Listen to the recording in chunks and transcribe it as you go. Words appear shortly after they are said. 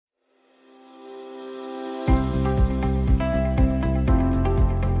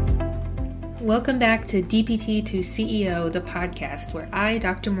Welcome back to DPT to CEO, the podcast where I,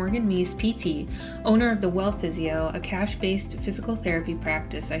 Dr. Morgan Meese, PT, owner of the Well Physio, a cash-based physical therapy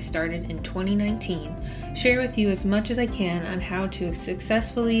practice I started in 2019, share with you as much as I can on how to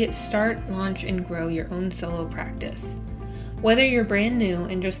successfully start, launch, and grow your own solo practice. Whether you're brand new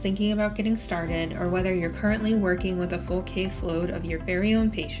and just thinking about getting started, or whether you're currently working with a full caseload of your very own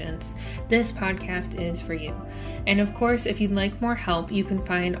patients, this podcast is for you. And of course, if you'd like more help, you can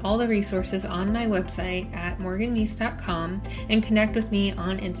find all the resources on my website at morganmeese.com and connect with me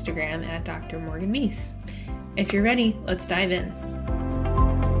on Instagram at Dr. Morgan Meese. If you're ready, let's dive in.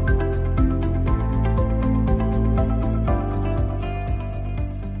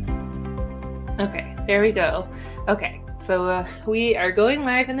 Okay, there we go. Okay. So we are going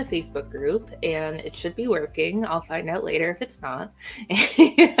live in the Facebook group, and it should be working. I'll find out later if it's not.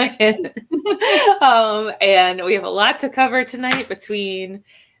 And we have a lot to cover tonight between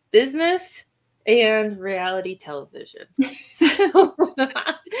business and reality television. So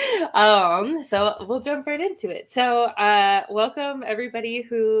we'll jump right into it. So welcome everybody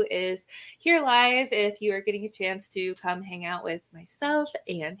who is here live. If you are getting a chance to come hang out with myself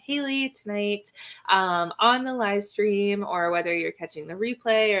and Hayley tonight on the live stream, or whether you're catching the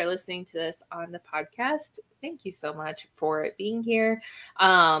replay or listening to this on the podcast, thank you so much for being here.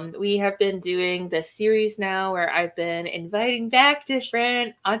 We have been doing this series now where I've been inviting back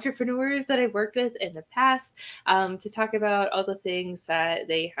different entrepreneurs that I've worked with in the past to talk about all the things that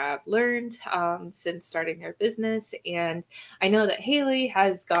they have learned since starting their business. And I know that Hayley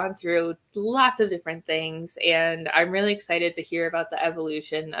has gone through lots of different things, and I'm really excited to hear about the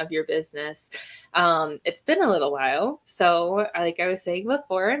evolution of your business. It's been a little while, so like I was saying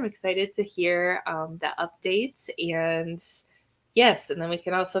before, I'm excited to hear the updates, and yes, and then we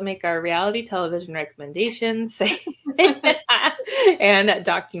can also make our reality television recommendations and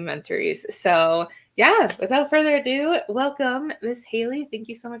documentaries. So yeah, without further ado, welcome, Miss Hayley. Thank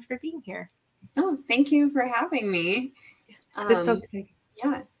you so much for being here. Oh, thank you for having me. It's so exciting.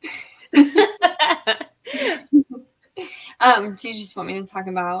 Yeah. Do you just want me to talk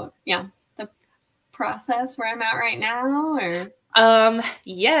about, the process where I'm at right now, or?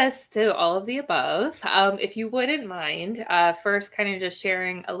 Yes, to all of the above. If you wouldn't mind, first kind of just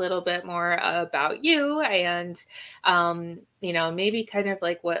sharing a little bit more about you and, maybe kind of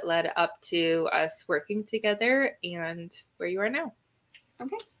like what led up to us working together and where you are now.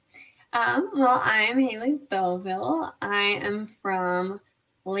 Okay. Well, I'm Hayley Belveal. I am from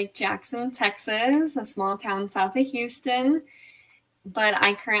Lake Jackson, Texas, a small town south of Houston, but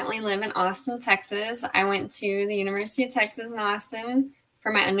I currently live in Austin, Texas. I went to the University of Texas in Austin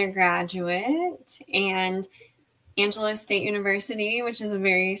for my undergraduate, and Angelo State University, which is a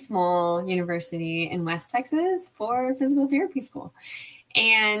very small university in West Texas, for physical therapy school.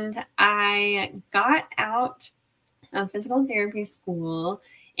 And I got out of physical therapy school,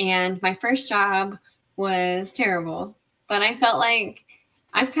 and my first job was terrible, but I felt like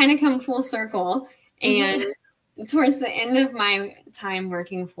I've kind of come full circle. And towards the end of my time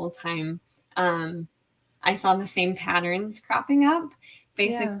working full-time, I saw the same patterns cropping up,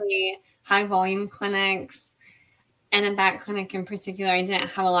 basically high volume clinics. And at that clinic in particular, I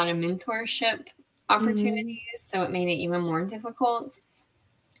didn't have a lot of mentorship opportunities, so it made it even more difficult.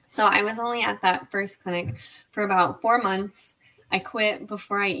 So I was only at that first clinic for about 4 months. I quit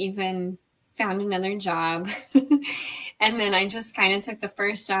before I even found another job. And then I just kind of took the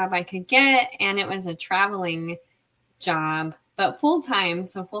first job I could get, and it was a traveling job, but full-time,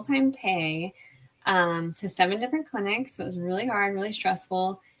 so full-time pay, to 7 different clinics. So it was really hard, really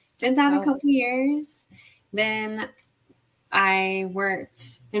stressful. Did that a couple years. Then we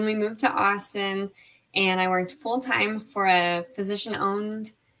moved to Austin, and I worked full-time for a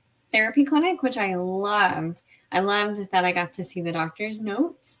physician-owned therapy clinic, which I loved. I loved that I got to see the doctor's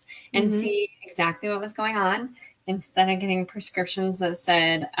notes and see exactly what was going on instead of getting prescriptions that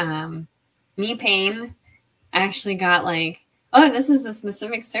said knee pain. I actually got like, oh, this is the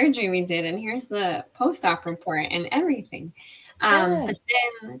specific surgery we did, and here's the post-op report and everything. But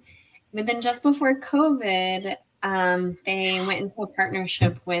then just before COVID, they went into a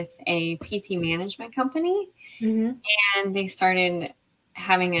partnership with a PT management company, and they started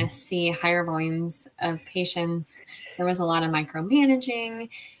having us see higher volumes of patients. There was a lot of micromanaging,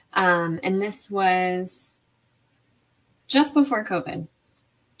 and this was just before COVID.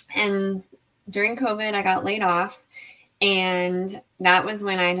 And during COVID, I got laid off, and that was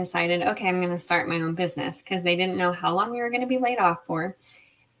when I decided, okay, I'm going to start my own business, because they didn't know how long we were going to be laid off for.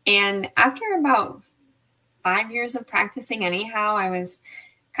 And after about 5 years of practicing anyhow, I was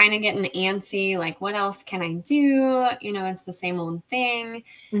kind of getting antsy, like, what else can I do? You know, it's the same old thing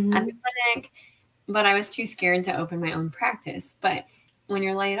at the clinic, but I was too scared to open my own practice. But when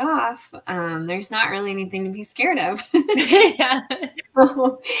you're laid off, there's not really anything to be scared of. Yeah.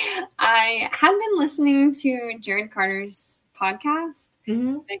 So I had been listening to Jared Carter's podcast,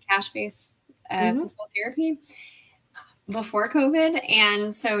 the cash-based physical therapy, before COVID.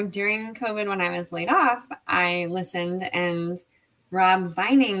 And so during COVID, when I was laid off, I listened, and Rob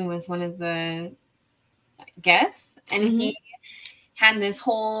Vining was one of the guests, and he had this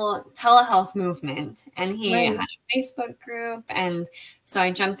whole telehealth movement, and he had a Facebook group. And so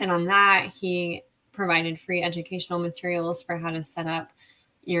I jumped in on that. He provided free educational materials for how to set up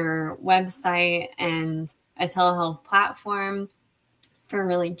your website and a telehealth platform for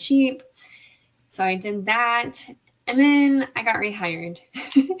really cheap. So I did that. And then I got rehired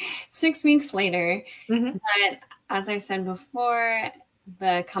 6 weeks later. But as I said before,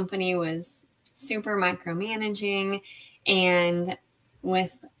 the company was super micromanaging, and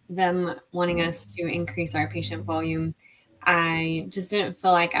with them wanting us to increase our patient volume, I just didn't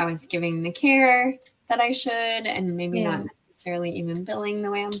feel like I was giving the care that I should, and maybe not necessarily even billing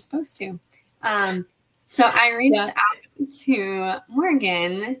the way I'm supposed to. So I reached out to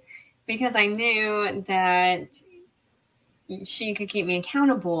Morgan because I knew that she could keep me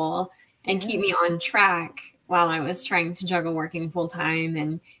accountable and keep me on track while I was trying to juggle working full time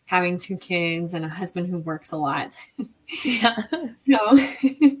and having 2 kids and a husband who works a lot. So,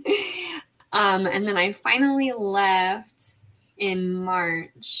 and then I finally left in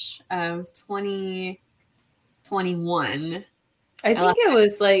March of 2021. I think it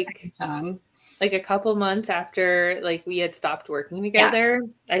was like a couple months after like we had stopped working together.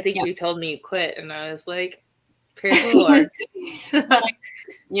 I think you told me you quit, and I was like, praise the Lord.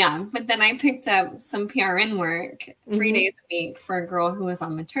 But then I picked up some PRN work 3 days a week for a girl who was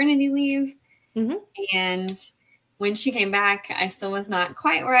on maternity leave. And when she came back, I still was not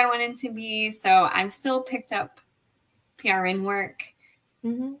quite where I wanted to be. So I've still picked up PRN work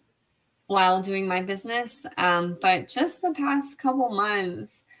while doing my business. But just the past couple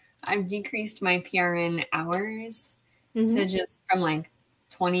months, I've decreased my PRN hours to just from like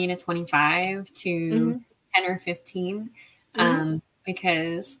 20 to 25 to 10 or 15.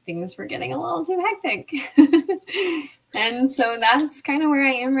 Because things were getting a little too hectic. And so that's kind of where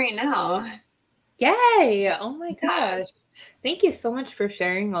I am right now. Yay! Oh my gosh. Thank you so much for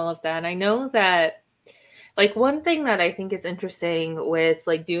sharing all of that. I know that like one thing that I think is interesting with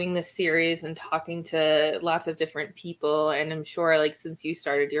like doing this series and talking to lots of different people, and I'm sure like since you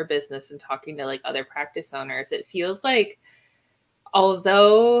started your business and talking to like other practice owners, it feels like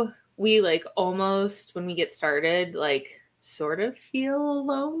although we like almost when we get started, like sort of feel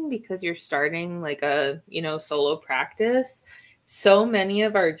alone because you're starting like a, you know, solo practice. So many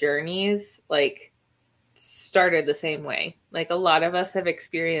of our journeys like started the same way. Like a lot of us have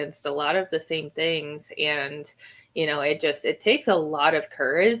experienced a lot of the same things. And, you know, it takes a lot of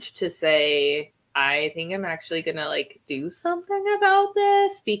courage to say, I think I'm actually going to like do something about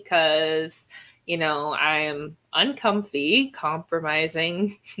this because, you know, I am uncomfy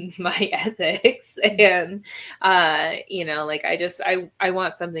compromising my ethics and, you know, like I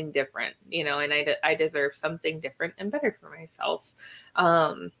want something different, you know, and I deserve something different and better for myself.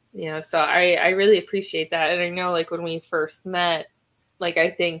 You know, so I really appreciate that. And I know like when we first met, like, I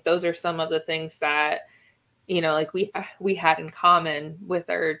think those are some of the things that, you know, like we had in common with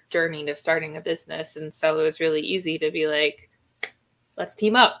our journey to starting a business. And so it was really easy to be like, let's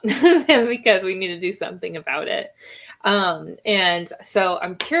team up because we need to do something about it. And so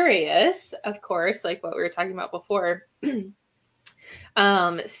I'm curious, of course, like what we were talking about before,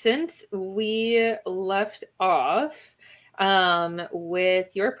 since we left off,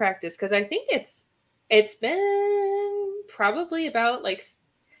 with your practice, because I think it's been probably about like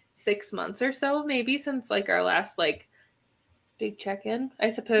 6 months or so, maybe since like our last like big check-in, I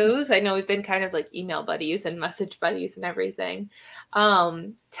suppose. I know we've been kind of like email buddies and message buddies and everything.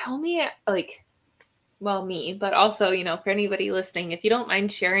 Tell me like, well, me, but also, you know, for anybody listening, if you don't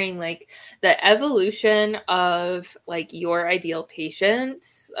mind sharing like the evolution of like your ideal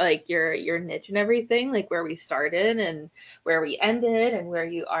patients, like your niche and everything, like where we started and where we ended and where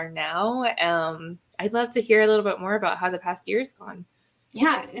you are now. I'd love to hear a little bit more about how the past year's gone.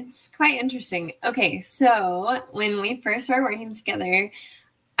 Yeah, it's quite interesting. Okay, so when we first started working together,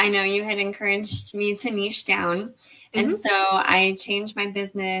 I know you had encouraged me to niche down. And so I changed my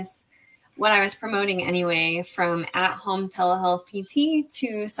business, what I was promoting anyway, from at-home telehealth PT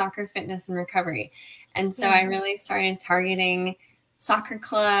to soccer fitness and recovery. And so I really started targeting soccer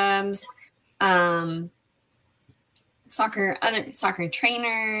clubs, other soccer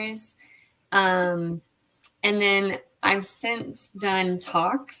trainers. And then I've since done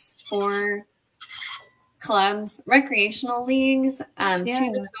talks for clubs, recreational leagues, to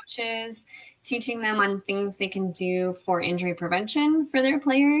the coaches, teaching them on things they can do for injury prevention for their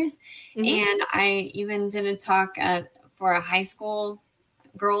players. And I even did a talk for a high school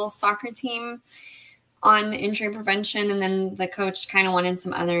girls soccer team on injury prevention. And then the coach kind of wanted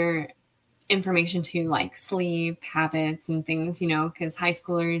some other information too, like sleep habits and things, because high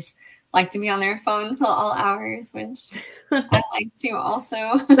schoolers like to be on their phone till all hours, which I like to also.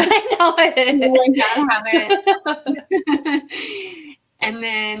 I know it. Like that habit. And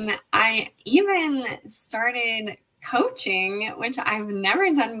then I even started coaching, which I've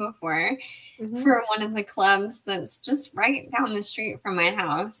never done before, for one of the clubs that's just right down the street from my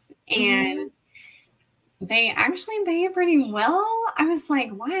house. And they actually pay pretty well. I was like,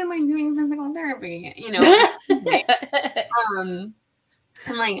 why am I doing physical therapy?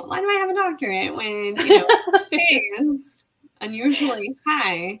 I'm like, why do I have a doctorate when, pay is unusually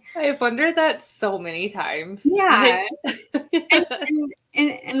high? I've wondered that so many times. Yeah.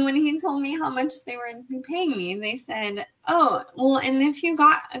 and when he told me how much they were paying me, they said, oh, well, and if you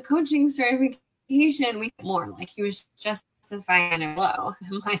got a coaching certification, we get more. Like he was justifying it low.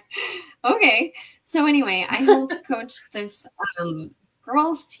 I'm like, okay. So anyway, I helped coach this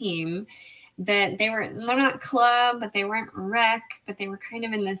girls team that they're not club, but they weren't rec, but they were kind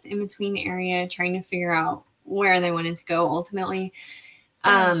of in this in-between area trying to figure out where they wanted to go ultimately.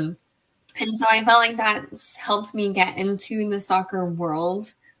 And so I felt like that's helped me get into the soccer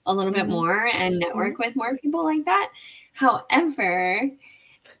world a little bit more and network with more people like that. However,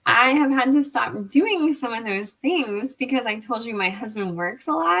 I have had to stop doing some of those things because I told you my husband works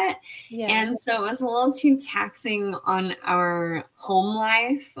a lot. Yeah. And so it was a little too taxing on our home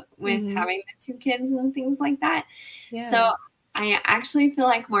life with having the 2 kids and things like that. Yeah. So I actually feel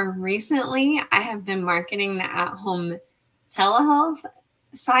like more recently I have been marketing the at-home telehealth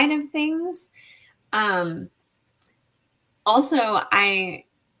side of things. Also, I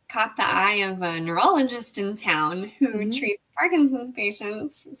caught the eye of a neurologist in town who treats Parkinson's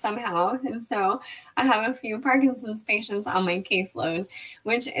patients somehow. And so I have a few Parkinson's patients on my caseload,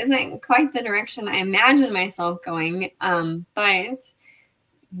 which isn't quite the direction I imagine myself going. But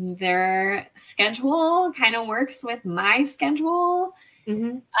their schedule kind of works with my schedule.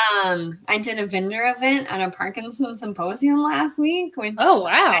 I did a vendor event at a Parkinson's symposium last week, which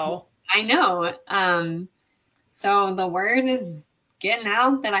I know. So the word is getting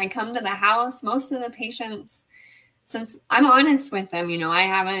out that I come to the house. Most of the patients, since I'm honest with them, I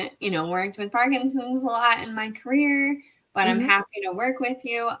haven't, worked with Parkinson's a lot in my career, but I'm happy to work with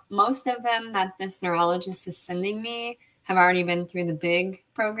you. Most of them that this neurologist is sending me have already been through the big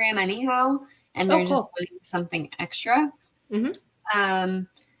program anyhow, and they're just wanting something extra.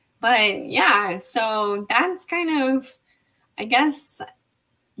 But yeah, so that's kind of, I guess,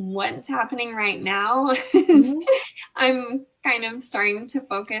 what's happening right now. I'm kind of starting to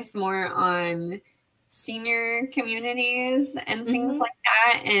focus more on senior communities and things like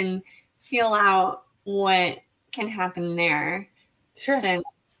that and feel out what can happen there. Since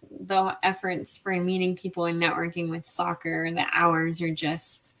the efforts for meeting people and networking with soccer, the hours are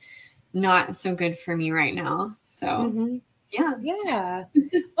just not so good for me right now. So yeah.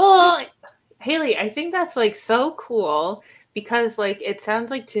 Well, Hayley, I think that's like so cool because like it sounds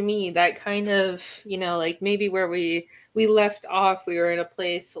like to me that kind of, like maybe where we left off, we were in a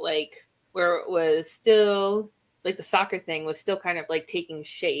place like where it was still like the soccer thing was still kind of like taking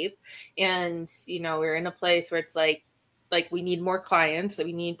shape, and we're in a place where it's like we need more clients,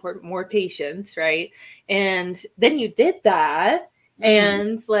 we need more patients, right? And then you did that.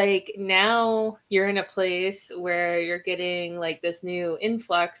 And like now you're in a place where you're getting like this new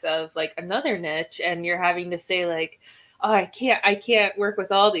influx of like another niche, and you're having to say like, oh, I can't work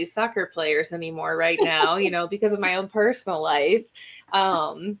with all these soccer players anymore right now, because of my own personal life.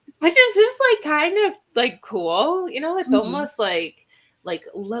 Which is just like kind of like cool, it's almost like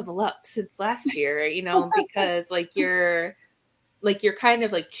level up since last year, because like you're kind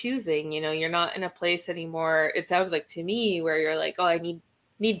of like choosing, you're not in a place anymore. It sounds like to me where you're like, oh, I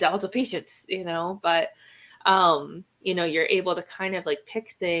need Delta patients, but, you're able to kind of like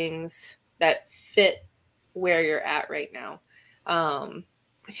pick things that fit where you're at right now,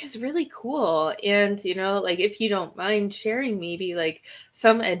 which is really cool. And, like, if you don't mind sharing maybe like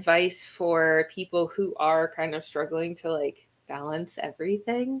some advice for people who are kind of struggling to like balance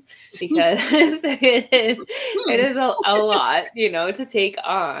everything, because it is a lot, to take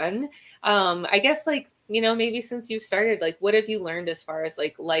on. I guess like, maybe since you started, like, what have you learned as far as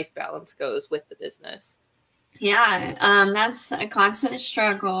like life balance goes with the business? Yeah, that's a constant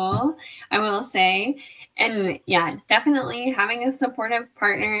struggle, I will say. And yeah, definitely having a supportive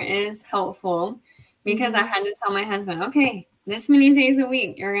partner is helpful because I had to tell my husband, okay, this many days a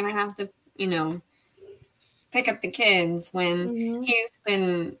week, you're going to have to, pick up the kids when he's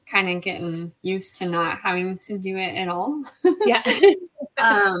been kind of getting used to not having to do it at all. Yeah.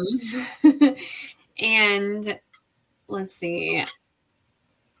 um, and let's see.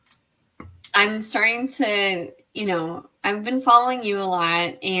 I'm starting to, I've been following you a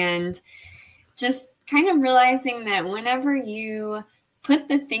lot and just kind of realizing that whenever you put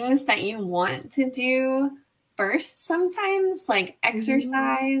the things that you want to do first, sometimes like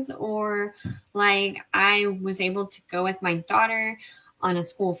exercise or like I was able to go with my daughter on a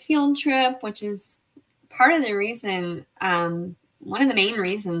school field trip, which is part of the reason, one of the main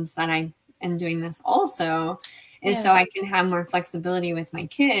reasons that I am doing this also is so I can have more flexibility with my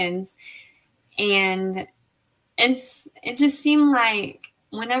kids. And it just seemed like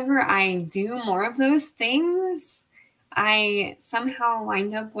whenever I do more of those things, I somehow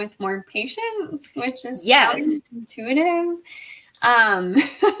wind up with more patience, which is counterintuitive.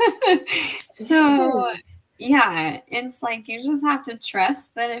 So yeah, it's like you just have to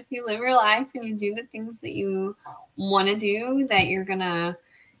trust that if you live your life and you do the things that you want to do, that you're gonna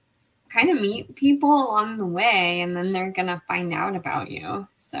kind of meet people along the way, and then they're gonna find out about you.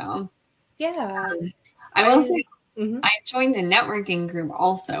 So I will say I joined a networking group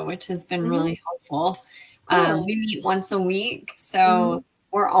also, which has been really helpful. We meet once a week, so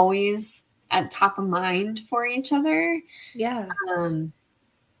we're always at top of mind for each other. Yeah.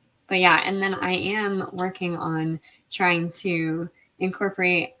 But yeah, and then I am working on trying to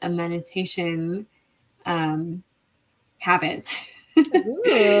incorporate a meditation habit.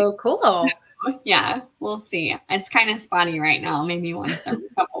 Ooh, cool. Yeah, we'll see. It's kind of spotty right now, maybe once every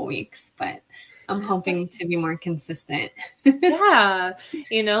couple weeks, but I'm hoping to be more consistent. Yeah,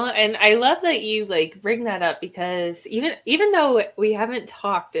 and I love that you like bring that up because even though we haven't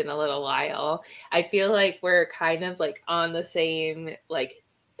talked in a little while, I feel like we're kind of like on the same like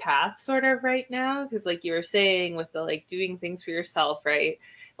path sort of right now because like you were saying with the like doing things for yourself, right?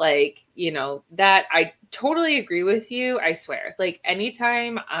 Like, that I totally agree with you. I swear. Like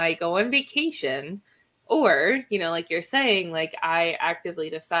anytime I go on vacation, or, like you're saying, like I actively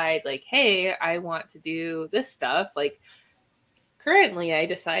decide like, hey, I want to do this stuff. Like currently I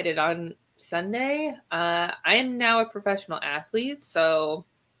decided on Sunday, I am now a professional athlete. So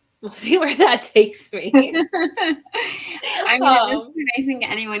we'll see where that takes me. I mean, at this point, I think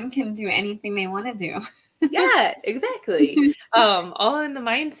anyone can do anything they want to do. Yeah, exactly. All in the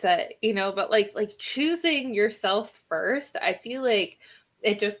mindset, but like choosing yourself first, I feel like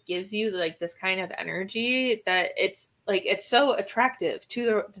it just gives you like this kind of energy that it's like it's so attractive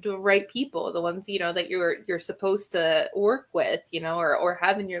to the right people, the ones that you're supposed to work with, or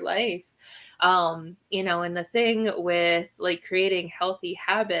have in your life. And the thing with like creating healthy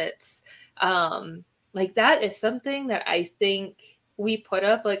habits, like that is something that I think we put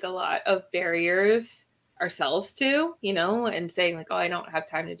up like a lot of barriers ourselves to, and saying like, oh, I don't have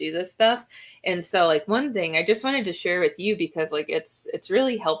time to do this stuff. And so like one thing I just wanted to share with you because like it's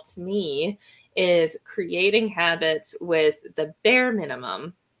really helped me is creating habits with the bare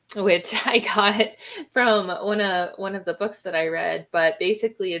minimum, which I got from one of the books that I read. But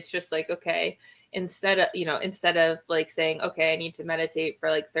basically it's just like, okay, instead of like saying, okay, I need to meditate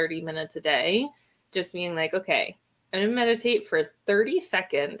for like 30 minutes a day, just being like, okay, I'm going to meditate for 30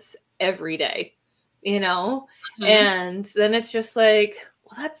 seconds every day, and then it's just like,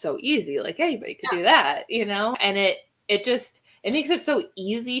 well, that's so easy. Like anybody could do that, and it makes it so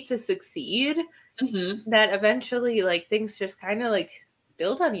easy to succeed that eventually like things just kind of like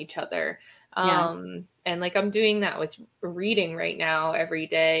build on each other. And like I'm doing that with reading right now every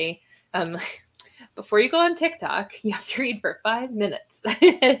day. Before you go on TikTok, you have to read for 5 minutes.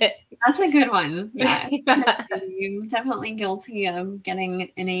 That's a good one. Yeah. I'm definitely guilty of getting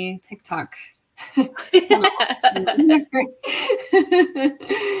in a TikTok.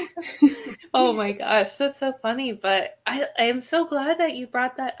 Oh my gosh, that's so funny. But I am so glad that you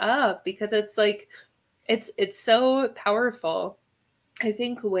brought that up because it's like it's so powerful. I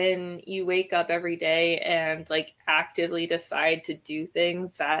think when you wake up every day and like actively decide to do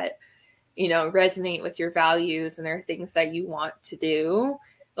things that resonate with your values and there are things that you want to do,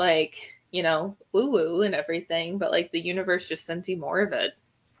 like, woo-woo and everything, but like the universe just sends you more of it.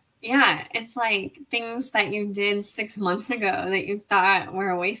 Yeah, it's like things that you did 6 months ago that you thought were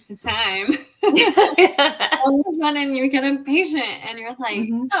a waste of time. All of a sudden you get impatient and you're like,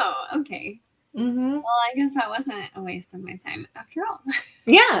 oh, okay, Mm-hmm. Well, I guess that wasn't a waste of my time after all.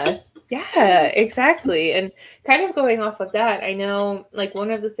 Yeah, yeah, exactly. And kind of going off of that, I know like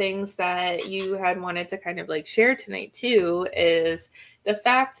one of the things that you had wanted to kind of like share tonight too is the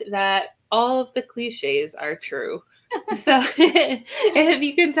fact that all of the cliches are true. So if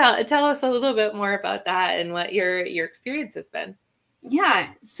you can tell us a little bit more about that and what your experience has been. Yeah,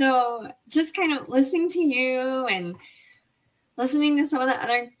 so just kind of listening to you and listening to some of the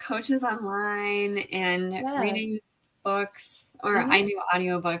other coaches online and Yeah. reading books, or Mm-hmm. I do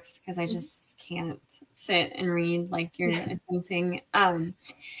audiobooks because I just can't sit and read like you're attempting.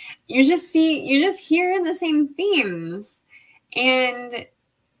 You just hear the same themes, and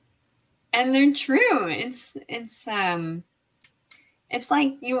they're true. It's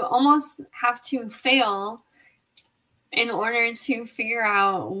like you almost have to fail in order to figure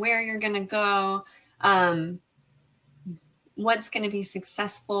out where you're going to go, what's going to be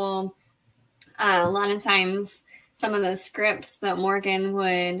successful. A lot of times, some of the scripts that Morgan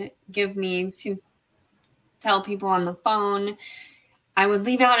would give me to tell people on the phone, I would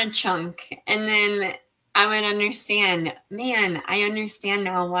leave out a chunk, and then I would understand, man, I understand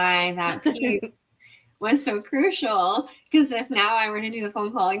now why that piece was so crucial, because if now I were to do the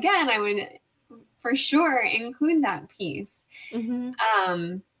phone call again, I would for sure include that piece.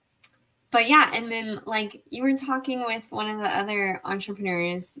 Mm-hmm. But yeah, and then like you were talking with one of the other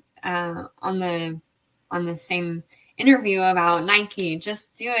entrepreneurs on the same interview about Nike,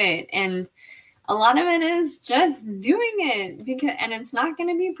 just do it. And a lot of it is just doing it, and it's not going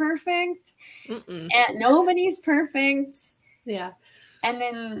to be perfect. Mm-mm. And nobody's perfect. Yeah. And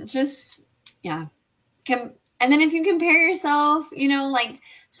then just, yeah. And then if you compare yourself, like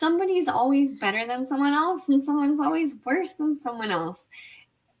somebody's always better than someone else and someone's always worse than someone else.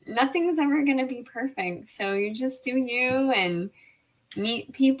 Nothing's ever going to be perfect. So you just do you and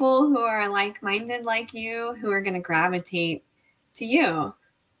meet people who are like-minded like you, who are going to gravitate to you.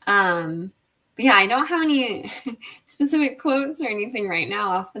 But yeah, I don't have any specific quotes or anything right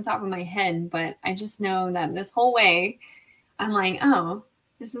now off the top of my head, but I just know that this whole way, I'm like, oh,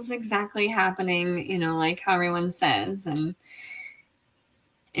 this is exactly happening, like how everyone says. And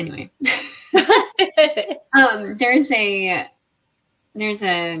anyway, there's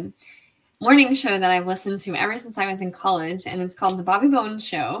a morning show that I've listened to ever since I was in college, and it's called The Bobby Bones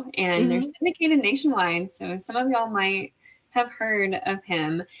Show, and they're syndicated nationwide, so some of y'all might have heard of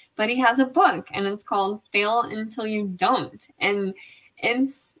him, but he has a book, and it's called Fail Until You Don't, and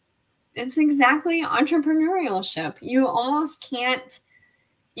it's exactly entrepreneurship. You almost can't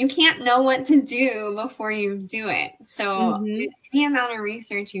know what to do before you do it. So any amount of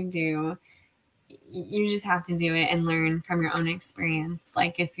research you do, you just have to do it and learn from your own experience.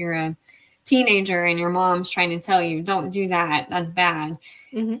 Like if you're a teenager and your mom's trying to tell you, don't do that, that's bad,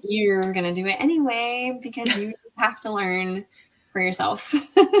 you're going to do it anyway because you just have to learn for yourself.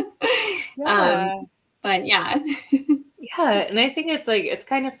 Yeah. But yeah. Yeah, and I think it's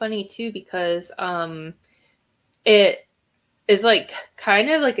kind of funny too because it is like kind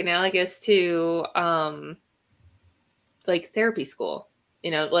of like analogous to like therapy school.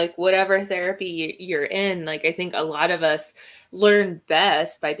 Like whatever therapy you're in, like I think a lot of us learn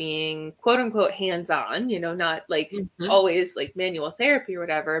best by being quote unquote hands-on, not like always like manual therapy or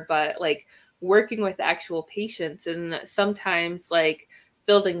whatever, but like working with actual patients. And sometimes like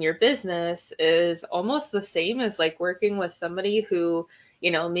building your business is almost the same as like working with somebody who,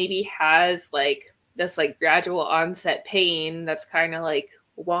 maybe has like this like gradual onset pain that's kind of like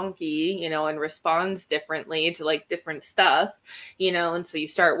wonky, and responds differently to like different stuff, and so you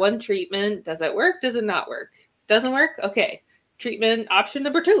start one treatment. Does it work? Does it not work? Doesn't work? Okay. Treatment option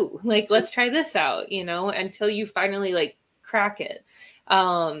number 2. Like, let's try this out, until you finally like crack it.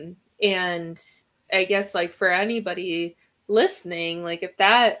 And I guess like for anybody listening, like if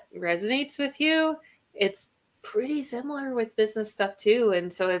that resonates with you, it's pretty similar with business stuff too.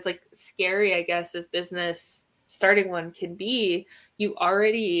 And so as like scary, I guess, as business starting one can be, you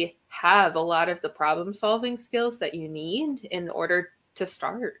already have a lot of the problem solving skills that you need in order to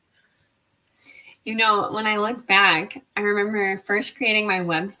start. When I look back, I remember first creating my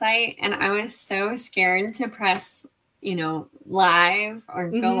website and I was so scared to press, live or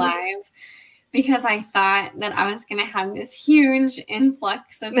go live because I thought that I was going to have this huge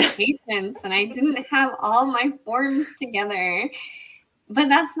influx of patients and I didn't have all my forms together. But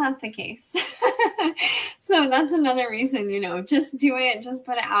that's not the case. So that's another reason, just do it, just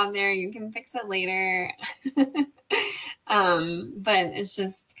put it out there. You can fix it later. But it's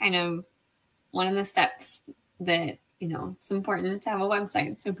just kind of one of the steps that, it's important to have a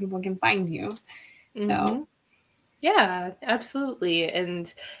website so people can find you. So Yeah, absolutely.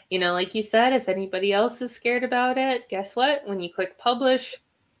 And, like you said, if anybody else is scared about it, guess what? When you click publish,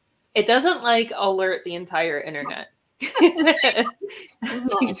 it doesn't like alert the entire internet. It's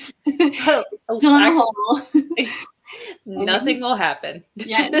not. Oh, Still in a actually, hole. nothing will happen.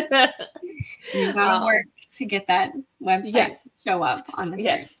 Yes. You gotta work to get that website Yes. to show up on the search.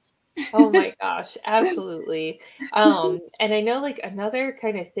 Yes. Oh my gosh, absolutely. And I know like another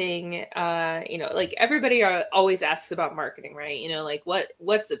kind of thing, like everybody always asks about marketing, right? Like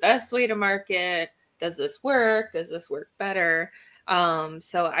what's the best way to market? Does this work? Does this work better?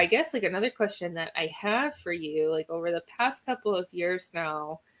 So I guess like another question that I have for you, like over the past couple of years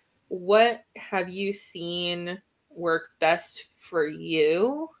now, what have you seen work best for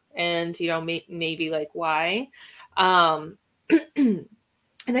you? And maybe like why? Um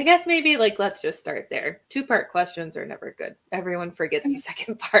And I guess maybe like let's just start there. Two-part questions are never good. Everyone forgets the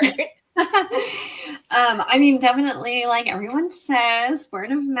second part. I mean, definitely, like everyone says,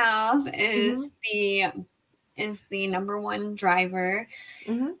 word of mouth is the number one driver.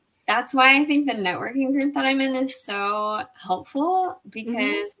 Mm-hmm. That's why I think the networking group that I'm in is so helpful,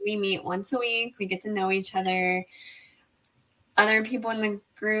 because we meet once a week, we get to know each other. Other people in the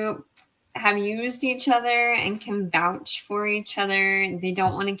group have used each other and can vouch for each other. They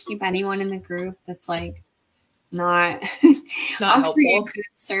don't want to keep anyone in the group that's like not offering good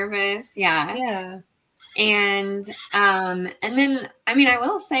service. Yeah. Yeah. And then I mean, I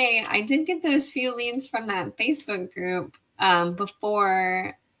will say I did get those few leads from that Facebook group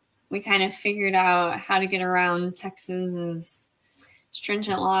before we kind of figured out how to get around Texas's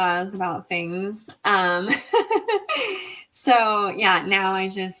stringent laws about things. So yeah, now I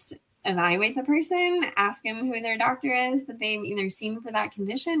just evaluate the person, ask them who their doctor is that they've either seen for that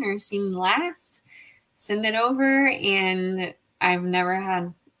condition or seen last, send it over, and I've never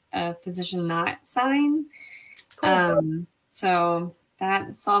had a physician not sign. Cool. So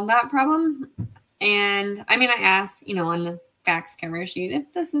that solved that problem. And I mean, I asked, on the fax cover sheet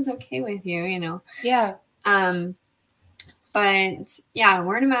if this is okay with you, Yeah. But yeah,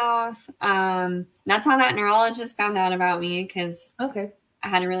 word of mouth. That's how that neurologist found out about me, because I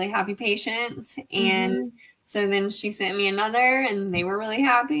had a really happy patient. And so then she sent me another, and they were really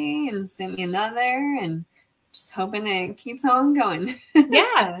happy, and sent me another, and just hoping it keeps on going.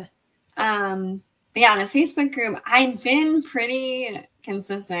 Yeah. But yeah, the Facebook group, I'd been pretty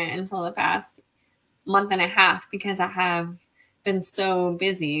consistent until the past month and a half, because I have been so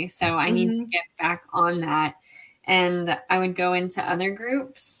busy. So I need to get back on that. And I would go into other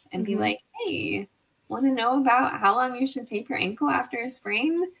groups and be like, hey, want to know about how long you should tape your ankle after a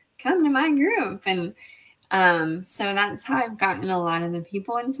sprain? Come to my group. And so that's how I've gotten a lot of the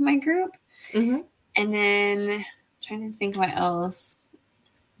people into my group. And then I'm trying to think what else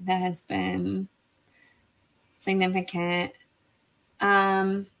that has been significant.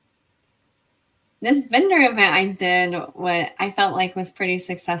 This vendor event I did, what I felt like was pretty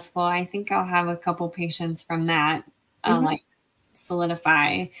successful. I think I'll have a couple patients from that, like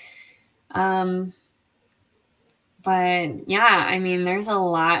solidify. But yeah, I mean, there's a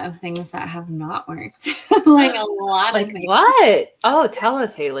lot of things that have not worked. Like a lot of things. What? Oh, tell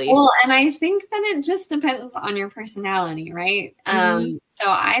us, Hayley. Well, and I think that it just depends on your personality, right? So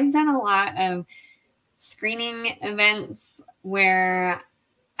I've done a lot of screening events where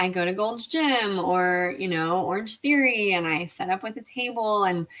I go to Gold's Gym or, Orange Theory, and I set up with a table,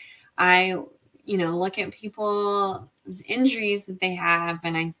 and I, look at people's injuries that they have,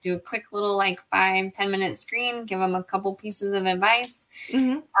 and I do a quick little 5-10 minute screen, give them a couple pieces of advice,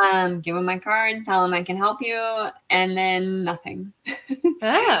 give them my card, tell them I can help you, and then nothing.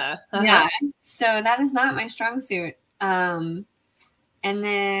 Yeah. So that is not my strong suit. And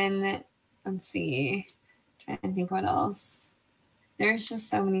then let's see, trying to think what else. There's just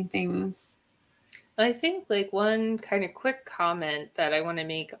so many things. I think one kind of quick comment that I want to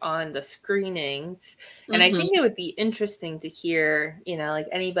make on the screenings, and I think it would be interesting to hear,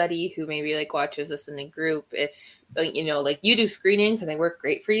 anybody who maybe watches this in a group, if, you do screenings and they work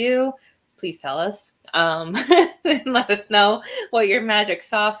great for you, please tell us, and let us know what your magic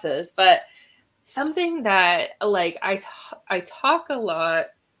sauce is. But something that I talk a lot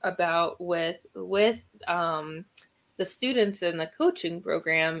about with the students in the coaching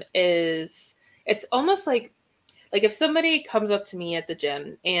program is it's almost like if somebody comes up to me at the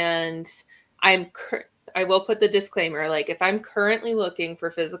gym and I will put the disclaimer, if I'm currently looking for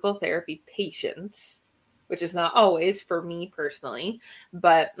physical therapy patients, which is not always for me personally,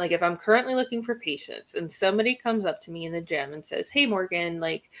 but if I'm currently looking for patients and somebody comes up to me in the gym and says, hey, Morgan,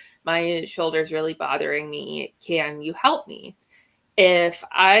 my shoulder's really bothering me, can you help me? if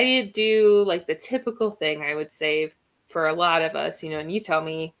I do like the typical thing, I would say for a lot of us, and you tell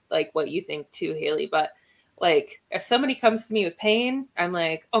me like what you think too, Hayley, but like if somebody comes to me with pain, I'm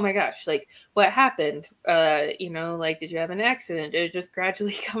like, oh my gosh, like what happened? Like did you have an accident? Did it just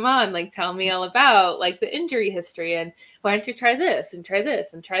gradually come on? Like tell me all about like the injury history, and why don't you try this and try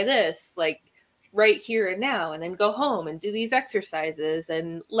this and try this, like right here and now, and then go home and do these exercises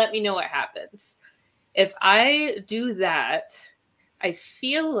and let me know what happens. If I do that, I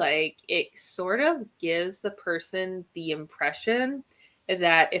feel like it sort of gives the person the impression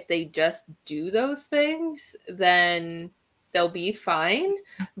that if they just do those things, then they'll be fine.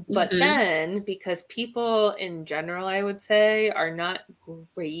 But then, because people in general, I would say, are not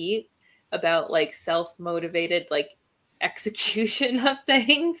great about like self-motivated, like execution of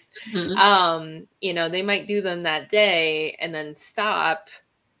things, they might do them that day and then stop,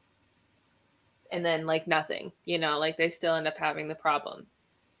 and then like nothing, like they still end up having the problem.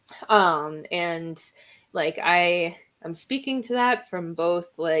 And like I'm speaking to that from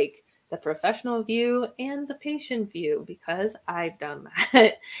both like the professional view and the patient view, because I've done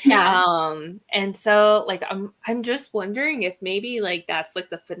that. And so like I'm just wondering if maybe like that's like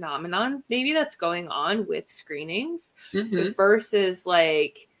the phenomenon maybe that's going on with screenings versus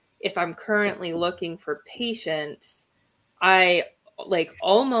like if I'm currently looking for patients, I like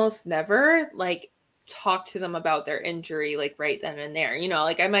almost never like talk to them about their injury like right then and there.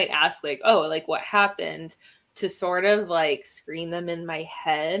 Like I might ask like, oh, like what happened, to sort of like screen them in my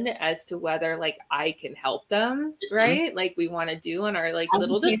head as to whether like I can help them, right? Like we want to do on our like As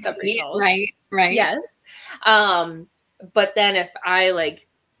little discovery calls. Right. Yes. But then if I like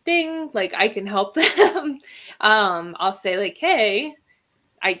ding, like I can help them, I'll say like, hey,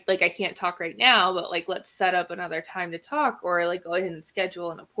 I can't talk right now, but like let's set up another time to talk, or like go ahead and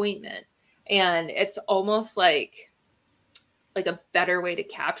schedule an appointment. And it's almost like a better way to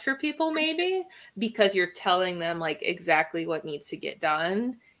capture people maybe, because you're telling them like exactly what needs to get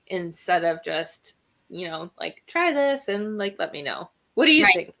done instead of just, like try this and like let me know. What do you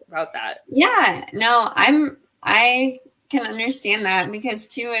think about that? Yeah, no, I can understand that, because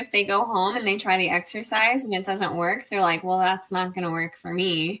too, if they go home and they try the exercise and it doesn't work, they're like, well, that's not going to work for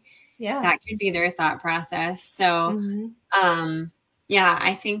me. Yeah. That could be their thought process. So, yeah,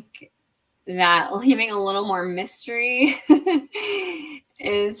 I think that leaving a little more mystery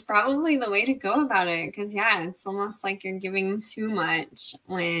is probably the way to go about it. Because yeah, it's almost like you're giving too much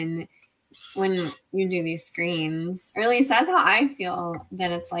when you do these screens, or at least that's how I feel,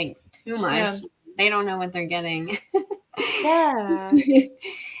 that it's like too much. Yeah. They don't know what they're getting. Yeah.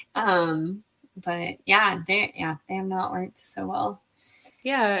 But yeah, they have not worked so well.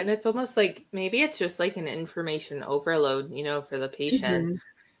 Yeah, and it's almost like maybe it's just like an information overload, for the patient.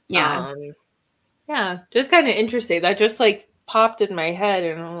 Yeah. Yeah, just kind of interesting. That just like popped in my head,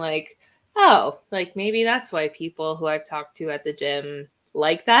 and I'm like, oh, like maybe that's why people who I've talked to at the gym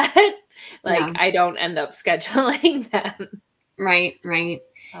like that. Like I don't end up scheduling them. Right.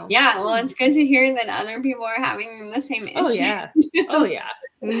 Oh. Yeah, well, it's good to hear that other people are having the same issue. Oh yeah. Oh yeah.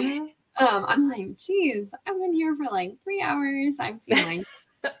 Mm-hmm. I'm like, geez, I've been here for like 3 hours. I've seen like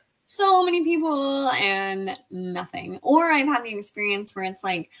so many people and nothing. Or I've had the experience where it's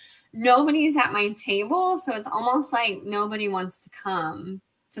like nobody's at my table, so it's almost like nobody wants to come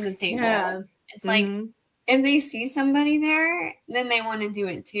to the table. Yeah. It's like if they see somebody there, then they want to do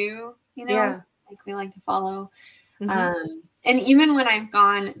it too. Like we like to follow. And even when I've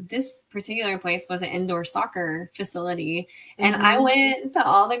gone, this particular place was an indoor soccer facility. And I went to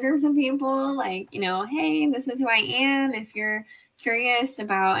all the groups of people like, hey, this is who I am. If you're curious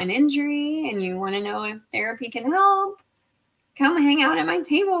about an injury and you want to know if therapy can help, come hang out at my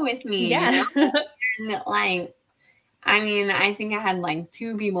table with me. Yeah. And like, I mean, I think I had like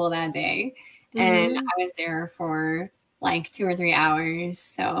 2 people that day. And I was there for like 2 or 3 hours.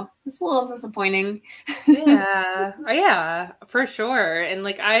 So it's a little disappointing. Yeah, for sure. And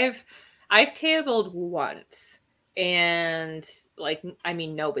like I've tabled once, and like, I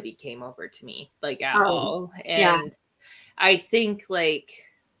mean, nobody came over to me like at all. And I think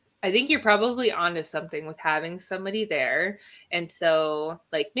you're probably onto something with having somebody there. And so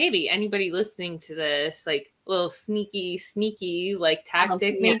like maybe anybody listening to this, like a little sneaky like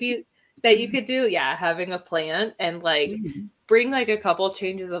tactic maybe that you could do. Yeah. Having a plant and like bring like a couple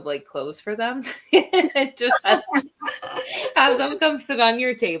changes of like clothes for them and just have them come sit on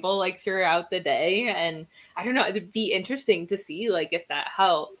your table like throughout the day. And I don't know, it'd be interesting to see like if that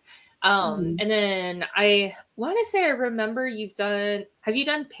helped. And then I want to say I remember have you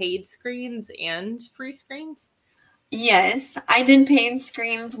done paid screens and free screens? Yes, I did paid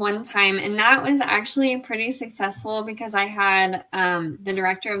screens one time, and that was actually pretty successful because I had the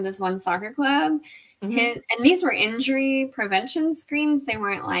director of this one soccer club. Mm-hmm. And these were injury prevention screens. They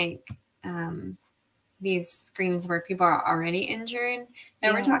weren't like these screens where people are already injured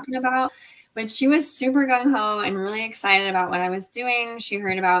that we're talking about. But she was super gung ho and really excited about what I was doing. She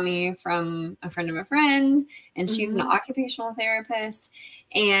heard about me from a friend of a friend, and she's an occupational therapist.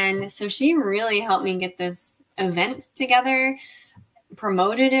 And so she really helped me get this event together,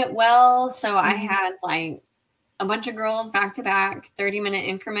 promoted it well. So I had like a bunch of girls back to back, 30-minute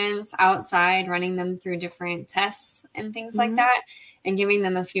increments outside, running them through different tests and things like that, and giving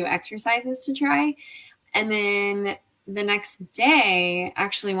them a few exercises to try. And then the next day,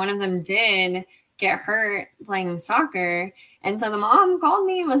 actually, one of them did get hurt playing soccer. And so the mom called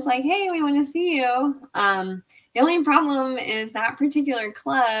me and was like, hey, we want to see you. The only problem is that particular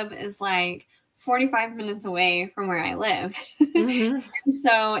club is like 45 minutes away from where I live. And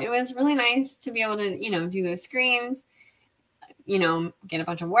so it was really nice to be able to, do those screens, get a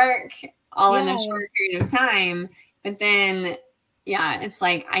bunch of work all in a short period of time. But then, yeah, it's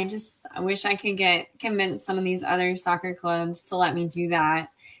like, I wish I could convince some of these other soccer clubs to let me do that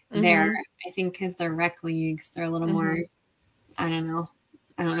there. I think because they're rec leagues, they're a little more, I don't know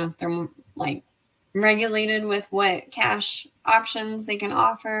if they're more like regulated with what cash options they can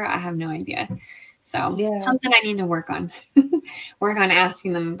offer. I have no idea. So something I need to work on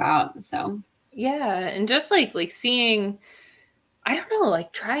asking them about. So and just like seeing, I don't know,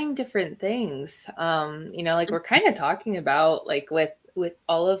 like trying different things. Like we're kind of talking about like with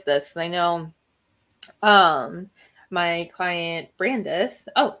all of this. I know my client Brandis,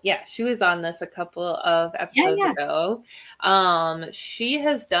 she was on this a couple of episodes ago. She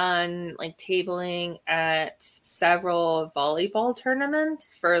has done like tabling at several volleyball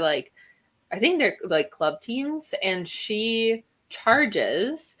tournaments for like, I think they're like club teams, and she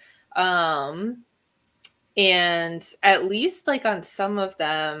charges and at least like on some of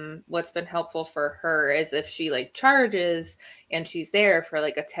them, what's been helpful for her is if she like charges and she's there for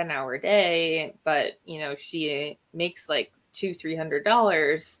like a 10-hour day, but she makes like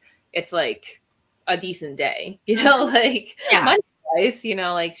 $200-$300, it's like a decent day, like money wise,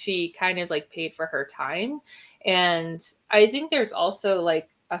 like she kind of like paid for her time. And I think there's also like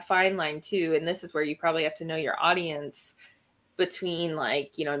a fine line too, and this is where you probably have to know your audience, between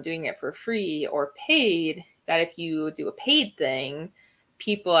like, doing it for free or paid, that if you do a paid thing,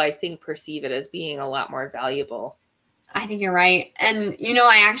 people I think perceive it as being a lot more valuable. I think you're right. And,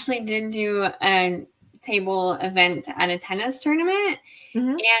 I actually did do a table event at a tennis tournament,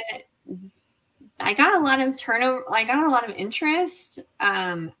 and I got a lot of turnover. I got a lot of interest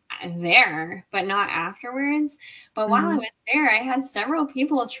there, but not afterwards. But while I was there, I had several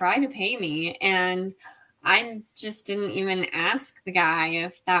people try to pay me, and I just didn't even ask the guy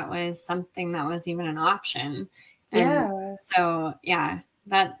if that was something that was even an option. And so,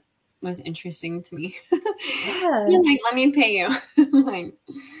 that was interesting to me. You're like, let me pay you. Like,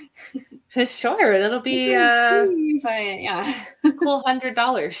 sure, that'll be free, but cool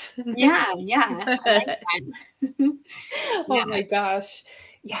 $100. I like that. Oh my gosh.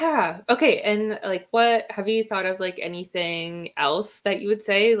 Yeah. Okay. And like, what have you thought of like anything else that you would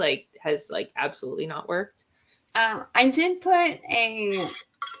say like has like absolutely not worked? I did put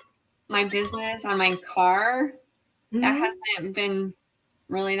my business on my car. That hasn't been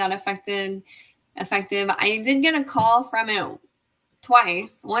really that effective. I did get a call from it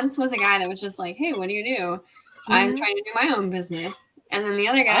twice. Once was a guy that was just like, hey, what do you do? I'm trying to do my own business. And then the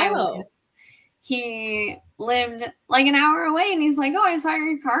other guy he lived like an hour away, and he's like, oh, I saw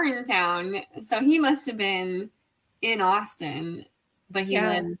your car in town. So he must have been in Austin, but he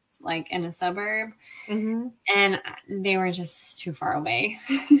lives like in a suburb, and they were just too far away.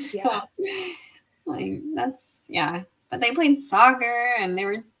 So, like, that's, but they played soccer, and they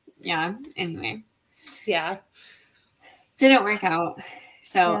were, anyway. Didn't work out.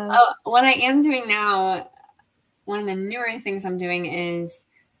 So what I am doing now, one of the newer things I'm doing is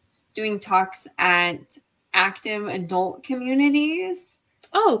doing talks at active adult communities.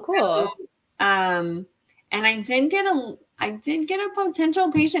 Oh, cool. So, and I did get a potential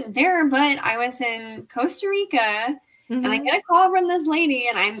patient there, but I was in Costa Rica, and I get a call from this lady,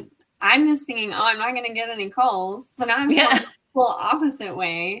 and I'm just thinking, oh, I'm not going to get any calls. So now I'm going the full opposite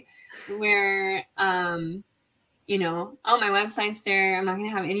way, where my website's there. I'm not going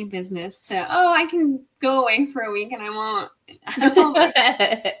to have any business I can go away for a week and I won't.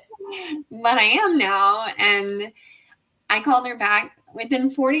 But I am now. And I called her back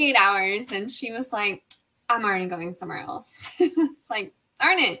within 48 hours, and she was like, I'm already going somewhere else. It's like,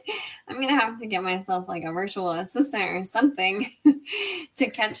 darn it, I'm going to have to get myself like a virtual assistant or something to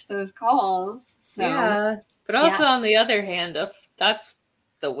catch those calls. So, yeah. But also on the other hand, if that's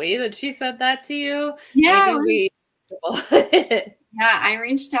the way that she said that to you, yeah, it can be. Yeah, I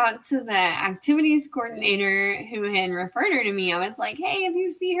reached out to the activities coordinator who had referred her to me. I was like, hey, if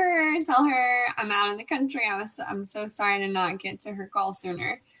you see her, tell her I'm out of the country. I'm so sorry to not get to her call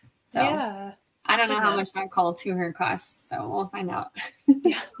sooner. So Yeah. I don't know how much that call to her costs, so we'll find out.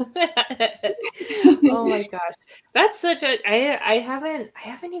 Yeah. Oh my gosh. That's such a I haven't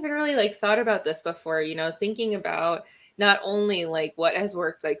even really like thought about this before, thinking about not only like what has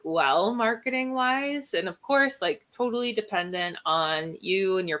worked like well marketing wise, and of course like totally dependent on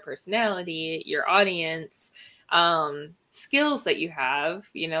you and your personality, your audience, skills that you have,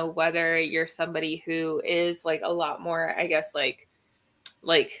 whether you're somebody who is like a lot more, I guess, like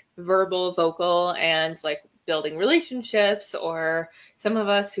verbal, vocal, and like building relationships, or some of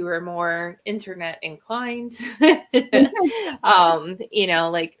us who are more internet inclined,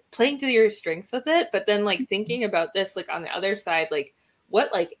 like playing to your strengths with it. But then like thinking about this, like on the other side, like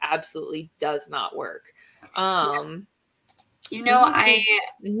what like absolutely does not work. I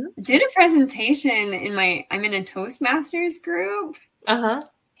did a presentation I'm in a Toastmasters group. Uh-huh.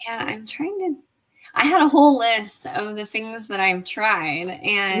 And I had a whole list of the things that I've tried,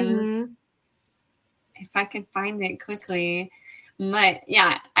 and if I could find it quickly. But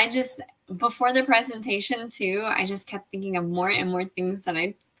yeah, before the presentation too, I just kept thinking of more and more things that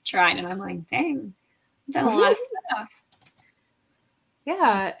I tried, and I'm like, dang, I've done a lot of stuff.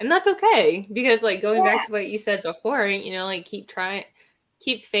 Yeah, and that's okay, because like going back to what you said before, like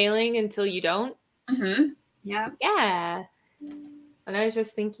keep failing until you don't. Yeah. Yeah. And I was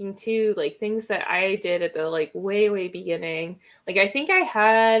just thinking too, like things that I did at the like way beginning. Like I think I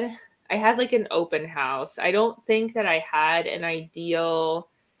had like an open house. I don't think that I had an ideal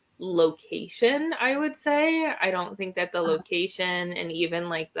location, I would say. I don't think that the location and even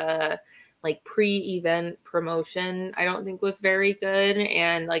like the like pre-event promotion, I don't think was very good.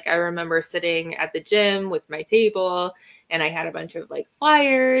 And like I remember sitting at the gym with my table, and I had a bunch of like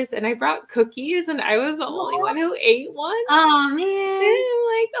flyers, and I brought cookies, and I was the only one who ate one. Oh man. And I'm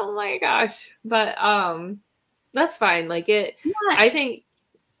like, oh my gosh. But that's fine. Like I think,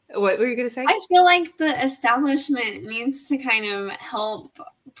 what were you gonna say? I feel like the establishment needs to kind of help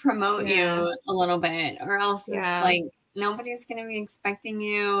promote you a little bit, or else it's like nobody's gonna be expecting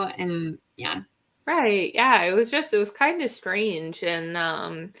you. And right. Yeah, it was kind of strange. And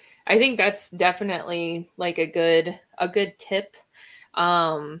I think that's definitely like a good tip,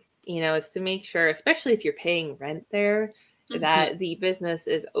 is to make sure, especially if you're paying rent there, that the business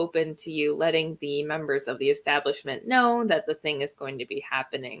is open to you letting the members of the establishment know that the thing is going to be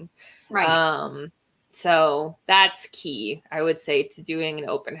happening. Right. So that's key, I would say, to doing an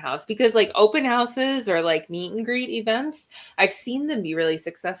open house, because like open houses or like meet and greet events, I've seen them be really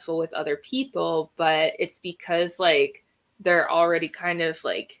successful with other people, but it's because like they're already kind of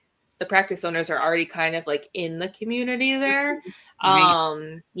like, the practice owners are already kind of like in the community there.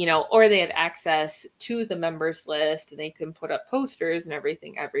 Right. Or they have access to the members list, and they can put up posters and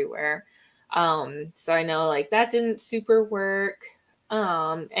everything everywhere. So I know like that didn't super work.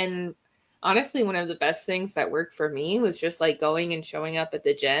 And honestly, one of the best things that worked for me was just like going and showing up at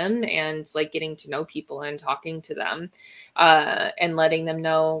the gym and like getting to know people and talking to them, and letting them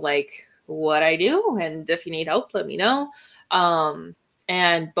know like what I do, and if you need help, let me know.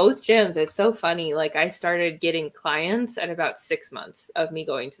 And both gyms, it's so funny. Like I started getting clients at about 6 months of me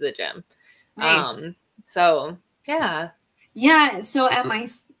going to the gym. Nice. So yeah. Yeah. So at my,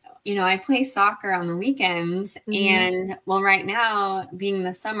 I play soccer on the weekends, and well, right now being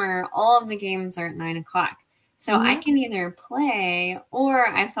the summer, all of the games are at 9:00. So I can either play, or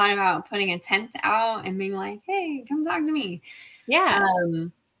I've thought about putting a tent out and being like, hey, come talk to me. Yeah.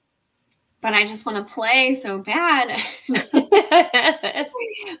 But I just want to play so bad.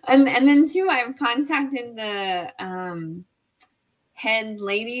 and then too, I've contacted the head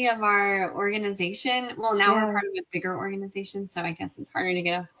lady of our organization. Well, now we're part of a bigger organization, so I guess it's harder to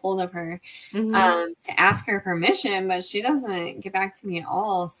get a hold of her to ask her permission, but she doesn't get back to me at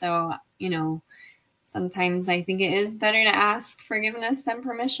all. So, sometimes I think it is better to ask forgiveness than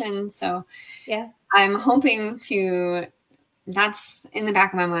permission. So I'm hoping that's in the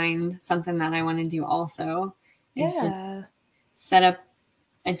back of my mind, something that I want to do also. Is just set up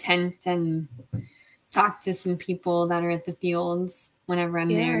a tent and talk to some people that are at the fields whenever I'm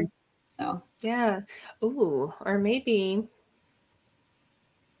there. So ooh, or maybe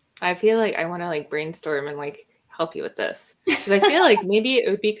I feel like I want to like brainstorm and like help you with this, because I feel like maybe it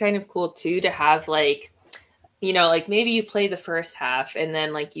would be kind of cool too to have like you know, like maybe you play the first half and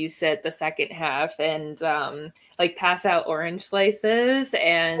then like you sit the second half and like pass out orange slices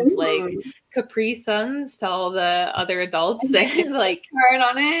and like Ooh, Capri Suns to all the other adults and make a and like card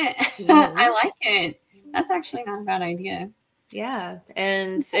on it. mhm. I like it. That's actually not a bad idea. Yeah.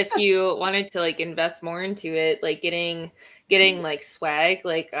 And if you wanted to like invest more into it, like getting like swag,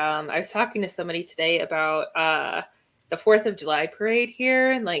 like I was talking to somebody today about the 4th of July parade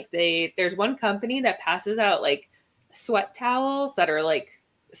here and like there's one company that passes out like sweat towels that are like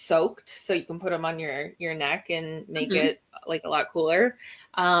soaked so you can put them on your neck and make Mhm. it like a lot cooler.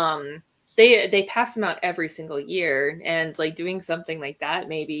 They pass them out every single year and like doing something like that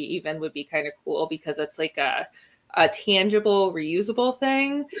maybe even would be kind of cool because it's like a tangible, reusable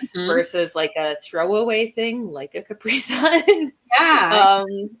thing Mhm. versus like a throwaway thing, like a Capri Sun. Yeah,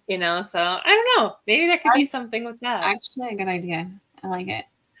 You know, so I don't know. Maybe there could be that's something with that. actually a good idea. I like it.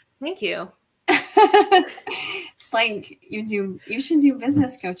 Thank you. It's like you should do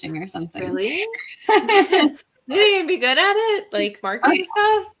business coaching or something. Really? Maybe you'd be good at it, like Oh marketing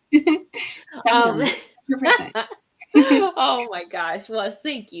stuff. yeah, Um, definitely. 100%. oh my gosh. Well,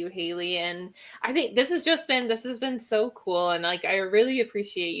 thank you, Hayley. And I think this has been so cool. And like I really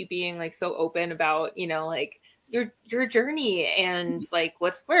appreciate you being like so open about, you know, like your journey and like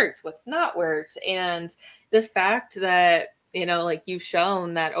what's worked, what's not worked. And the fact that, you know, like you've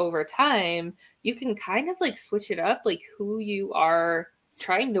shown that over time you can kind of like switch it up, like who you are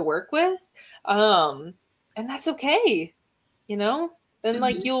trying to work with. And that's okay, you know? And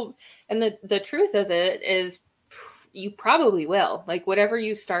like Mhm. you'll and the truth of it is you probably will. Like whatever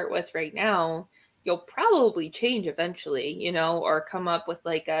you start with right now, you'll probably change eventually, you know, or come up with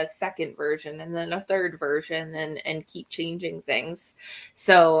like a second version and then a third version and keep changing things.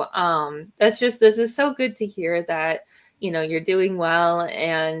 So, this is so good to hear that, you know, you're doing well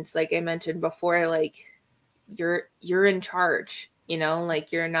and like I mentioned before, like you're in charge, you know,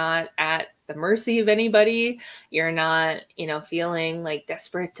 like you're not at the mercy of anybody. You're not, you know, feeling like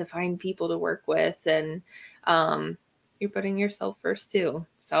desperate to find people to work with and you're putting yourself first too.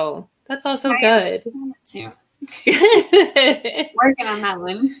 So that's also I am good. too. Yeah, Working on that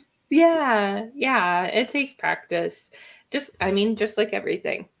one. yeah, it takes practice. I mean, just like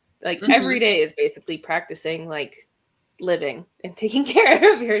everything. Like every Mhm. day is basically practicing like living and taking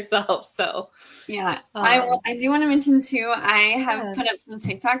care of yourself. So, Yeah. um I do want to mention too, I have yeah. put up some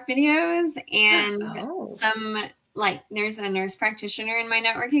TikTok videos and Oh. some like there's a nurse practitioner in my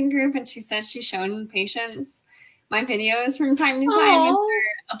networking group and she says she's shown patients my videos from time to time if Oh.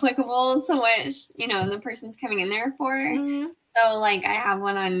 they're applicable to what you know the person's coming in there for. Mhm. So like I have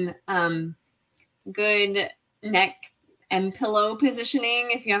one on good neck and pillow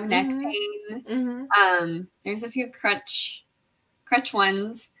positioning if you have neck Mhm. pain. Mhm. There's a few crutch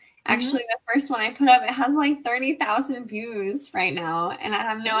ones. Mhm. Actually, the first one I put up, it has like 30,000 views right now, and I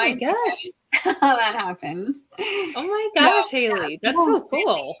have no Oh my idea gosh. how that happened. Oh my So, gosh, yeah, Hayley. That's people so really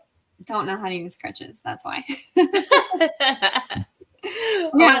cool. don't know how to use crutches. That's why. Oh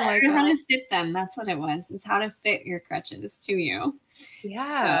my Or how gosh. to fit them. That's what it was. It's how to fit your crutches to you. So,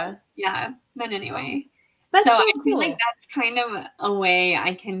 Yeah. yeah. But Oh, anyway, so that's I so feel like cool. that's kind of a way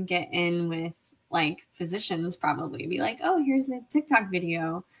I can get in with like physicians probably be like, oh, here's a TikTok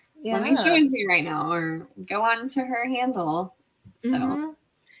video. Let me show Yeah. it to you right now, or go on to her handle. So, Mhm.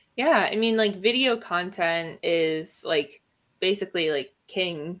 Yeah, I mean like video content is like basically like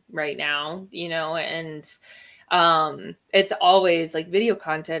king right now, you know, and it's always like video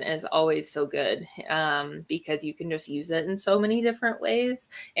content is always so good because you can just use it in so many different ways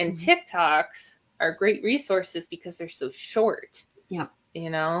and mhm. TikToks are great resources because they're so short, Yeah. you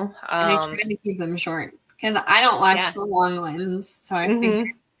know. And I try to keep them short because I don't watch Yeah. the long ones. So I figure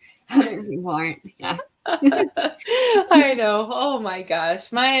Mhm. other people aren't. Yeah. I know. Oh my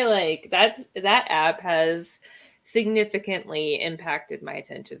gosh. My like that app has significantly impacted my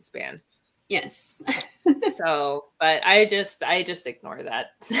attention span. Yes. So, but I just ignore that.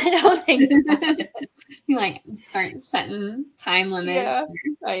 I don't think about it. You like start setting time limits Yeah,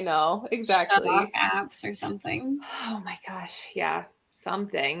 I know. shut off Exactly. apps or something. Oh my gosh. Yeah,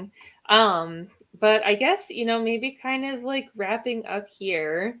 something. Um, but I guess, you know, maybe kind of like wrapping up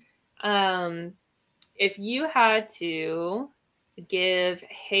here. Um, if you had to give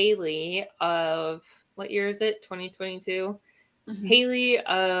Hayley of what year is it? 2022. Mhm. Hayley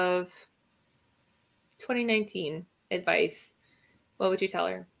of 2019 advice. What would you tell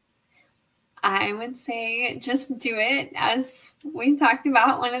her? I would say just do it, as we talked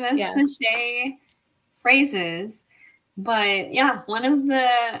about, one of those Yeah. cliche phrases. But yeah, one of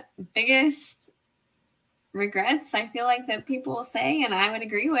the biggest regrets I feel like that people say, and I would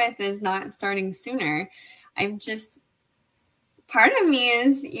agree with, is not starting sooner. I've just, part of me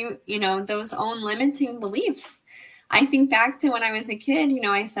is, you know, those own limiting beliefs. I think back to when I was a kid, you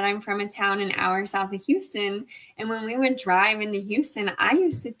know, I said I'm from a town an hour south of Houston. And when we would drive into Houston, I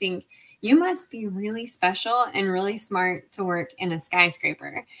used to think, you must be really special and really smart to work in a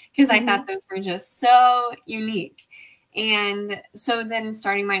skyscraper, because I thought those were just so unique. And so then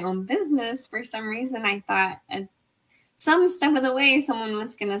starting my own business, for some reason, I thought at some step of the way, someone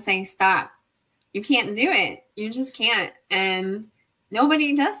was going to say, stop, you can't do it. You just can't. And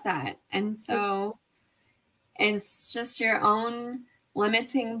nobody does that. And so it's just your own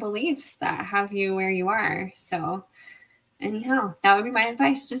limiting beliefs that have you where you are. So anyhow, that would be my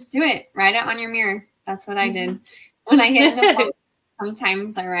advice. Just do it. Write it on your mirror. That's what I did. When I get into focus,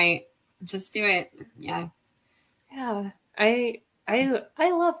 sometimes I write, just do it. Yeah. Yeah. I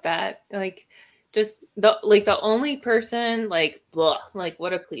love that. Like, just the only person, like, blah, like,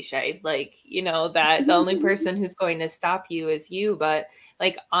 what a cliche, like, you know, that the only person who's going to stop you is you. But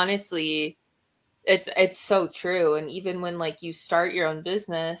like, honestly, it's so true. And even when like you start your own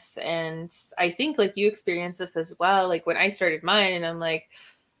business, and I think like you experience this as well, like when I started mine and I'm like,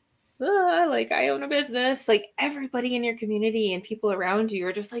 like I own a business, like everybody in your community and people around you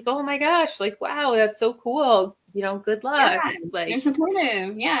are just like, oh my gosh, like, wow, that's so cool, you know, good luck. Yeah, like they're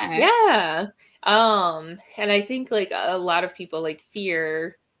supportive. yeah. And I think like a lot of people like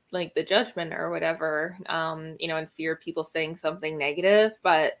fear like the judgment or whatever, you know, and fear people saying something negative.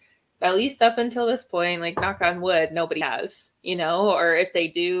 But at least up until this point, like, knock on wood, nobody has, you know, or if they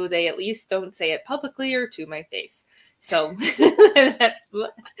do, they at least don't say it publicly or to my face. So,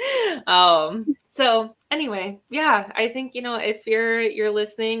 so anyway, yeah, I think, you know, if you're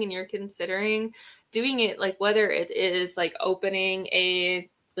listening and you're considering doing it, like whether it is like opening a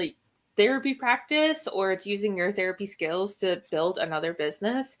like therapy practice or it's using your therapy skills to build another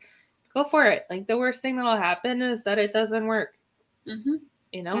business, go for it. Like the worst thing that'll happen is that it doesn't work.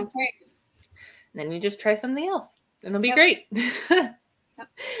 You know, that's right. And then you just try something else and it'll be great.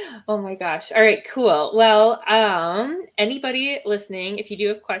 Oh my gosh. All right, cool. Well, anybody listening, if you do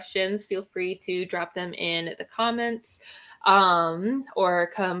have questions, feel free to drop them in the comments, or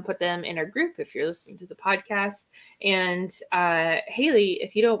come put them in our group if you're listening to the podcast. And Hayley,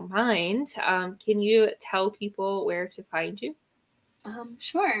 if you don't mind, can you tell people where to find you?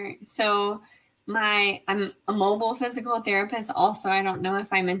 Sure. So I'm a mobile physical therapist also. I don't know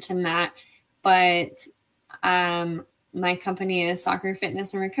if I mentioned that, but my company is Soccer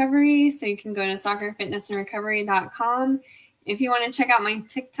Fitness and Recovery. So you can go to soccerfitnessandrecovery.com. If you want to check out my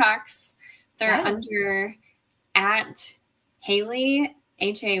TikToks, they're under at Hayley,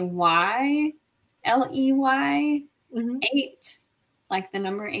 Hayley, 8, like the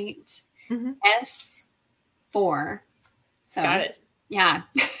number 8, S4. So, got it. Yeah.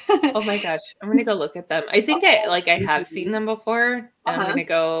 Oh my gosh. I'm going to go look at them. I think I have seen them before, and I'm going to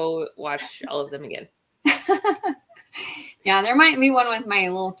go watch all of them again. Yeah, there might be one with my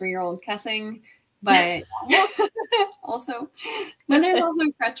little 3-year-old cussing, but also, but there's also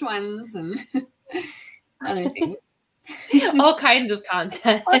crutch ones and other things. All kinds of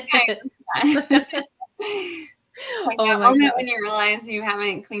content. Okay. Like that moment when you realize you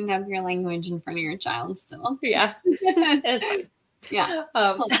haven't cleaned up your language in front of your child still. Yeah. Yeah.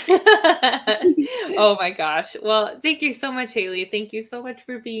 Oh my gosh. Well, thank you so much, Hayley. Thank you so much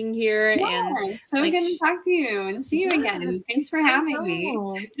for being here. Yeah, and so good to talk to you and see you again. Thanks for having me.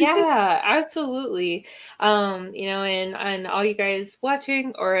 Yeah, absolutely. You know, and all you guys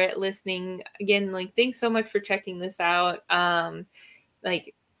watching or listening again, like, thanks so much for checking this out.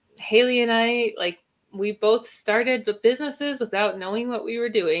 Like Hayley and I, like, we both started the businesses without knowing what we were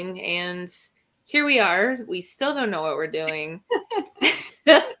doing, and here we are. We still don't know what we're doing.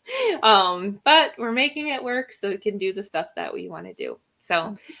 But we're making it work so we can do the stuff that we want to do.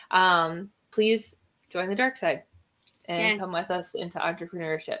 So please join the dark side and come with us into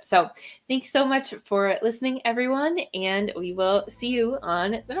entrepreneurship. So thanks so much for listening, everyone, and we will see you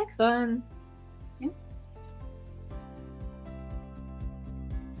on the next one.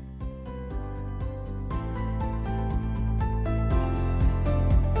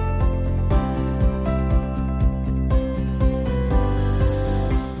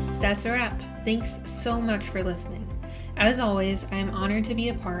 That's a wrap. Thanks so much for listening. As always, I am honored to be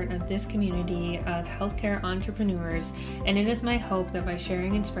a part of this community of healthcare entrepreneurs, and it is my hope that by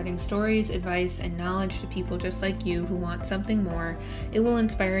sharing and spreading stories, advice, and knowledge to people just like you who want something more, it will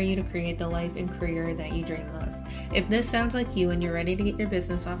inspire you to create the life and career that you dream of. If this sounds like you and you're ready to get your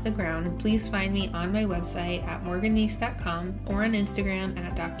business off the ground, please find me on my website at morganmeese.com or on Instagram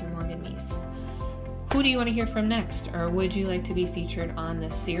at drmorganmeese. Who do you want to hear from next? Or would you like to be featured on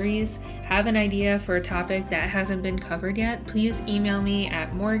this series? Have an idea for a topic that hasn't been covered yet? Please email me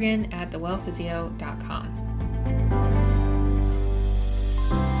at morgan@thewellphysio.com.